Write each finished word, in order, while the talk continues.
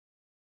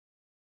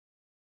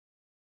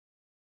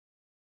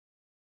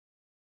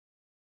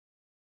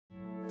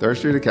Third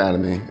Street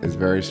Academy is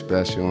very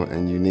special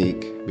and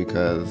unique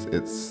because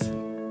it's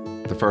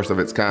the first of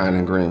its kind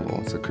in Greenville.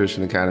 It's a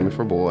Christian academy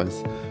for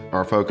boys.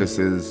 Our focus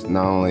is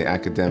not only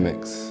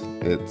academics,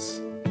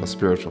 it's a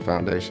spiritual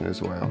foundation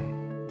as well.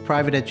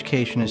 Private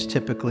education is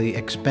typically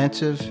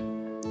expensive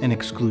and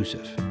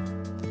exclusive.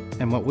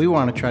 And what we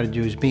want to try to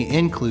do is be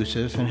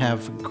inclusive and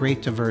have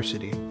great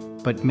diversity,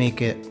 but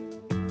make it,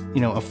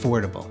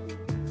 affordable.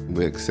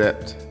 We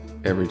accept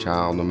every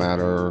child, no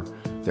matter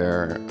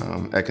their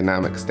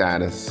economic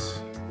status,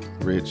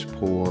 rich,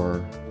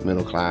 poor,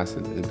 middle class,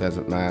 it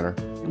doesn't matter.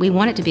 We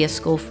want it to be a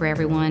school for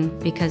everyone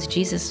because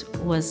Jesus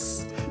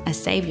was a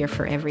savior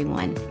for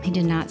everyone. He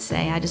did not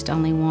say, I just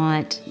only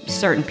want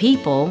certain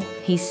people.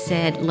 He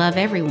said, love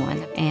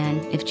everyone.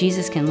 And if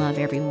Jesus can love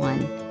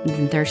everyone,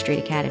 then Third Street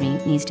Academy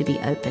needs to be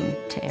open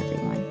to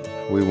everyone.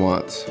 We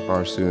want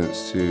our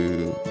students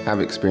to have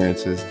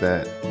experiences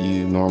that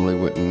you normally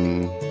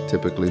wouldn't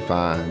typically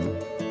find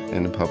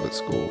in the public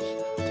schools.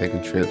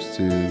 Taking trips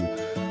to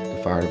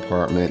the fire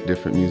department,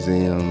 different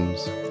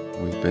museums.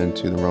 We've been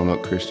to the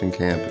Roanoke Christian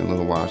Camp in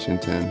Little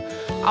Washington.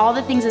 All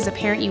the things as a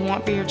parent you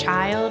want for your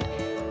child,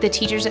 the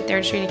teachers at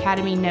Third Street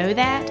Academy know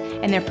that,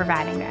 and they're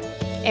providing that.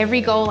 Every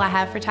goal I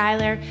have for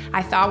Tyler,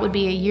 I thought would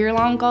be a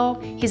year-long goal,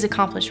 he's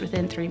accomplished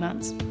within 3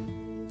 months.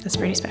 That's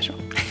pretty special.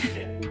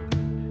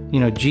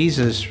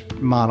 Jesus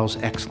models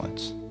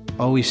excellence,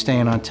 always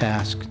staying on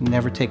task,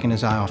 never taking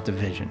his eye off the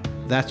vision.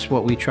 That's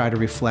what we try to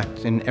reflect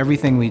in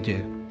everything we do,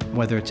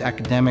 whether it's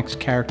academics,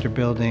 character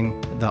building,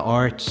 the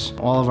arts,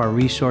 all of our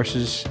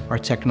resources, our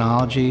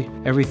technology,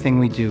 everything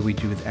we do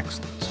with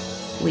excellence.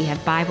 We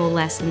have Bible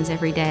lessons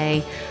every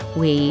day.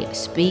 We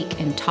speak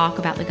and talk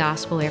about the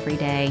gospel every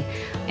day,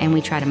 and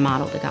we try to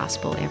model the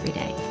gospel every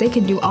day. They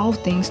can do all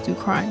things through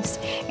Christ,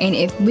 and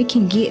if we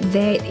can get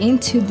that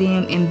into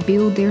them and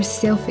build their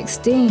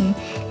self-esteem,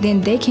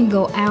 then they can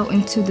go out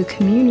into the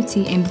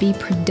community and be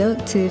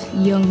productive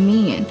young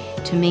men.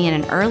 To me, at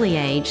an early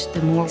age,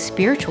 the more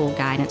spiritual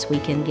guidance we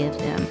can give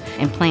them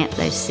and plant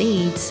those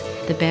seeds,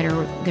 the better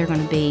they're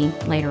going to be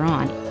later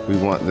on. We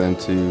want them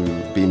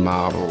to be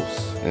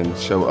models and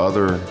show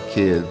other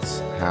kids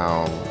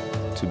how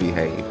to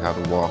behave, how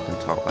to walk and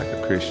talk like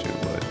a Christian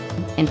would.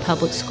 In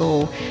public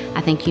school,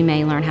 I think you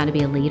may learn how to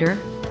be a leader,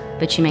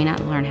 but you may not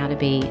learn how to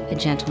be a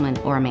gentleman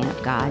or a man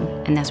of God,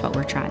 and that's what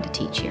we're trying to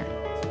teach here.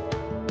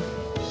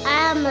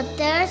 I am a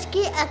Third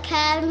Street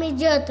Academy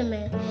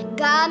gentleman.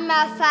 God,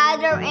 my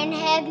Father in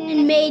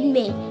heaven, made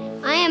me.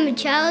 I am a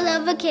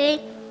child of a king,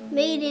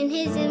 made in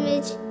his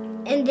image,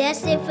 and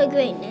destined for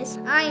greatness.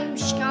 I am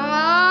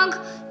strong,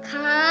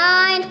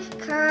 kind,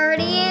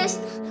 courteous,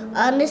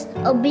 honest,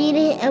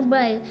 obedient, and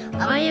brave.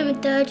 I am a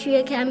Third Street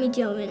Academy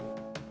gentleman.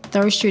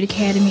 Third Street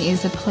Academy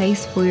is a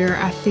place where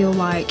I feel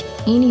like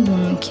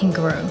anyone can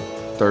grow.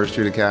 Third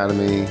Street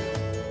Academy,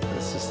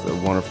 it's just a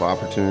wonderful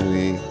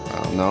opportunity,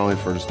 not only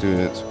for the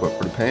students, but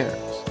for the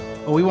parents.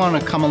 Well, we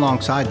want to come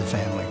alongside the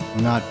family,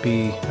 not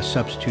be a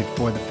substitute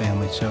for the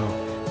family, so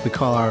we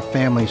call our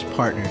families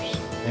partners,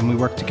 and we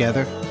work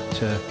together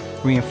to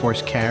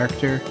reinforce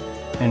character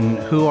and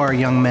who our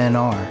young men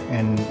are,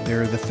 and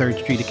they're the Third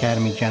Street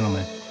Academy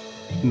gentlemen,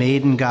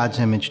 made in God's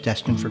image,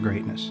 destined for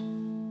greatness.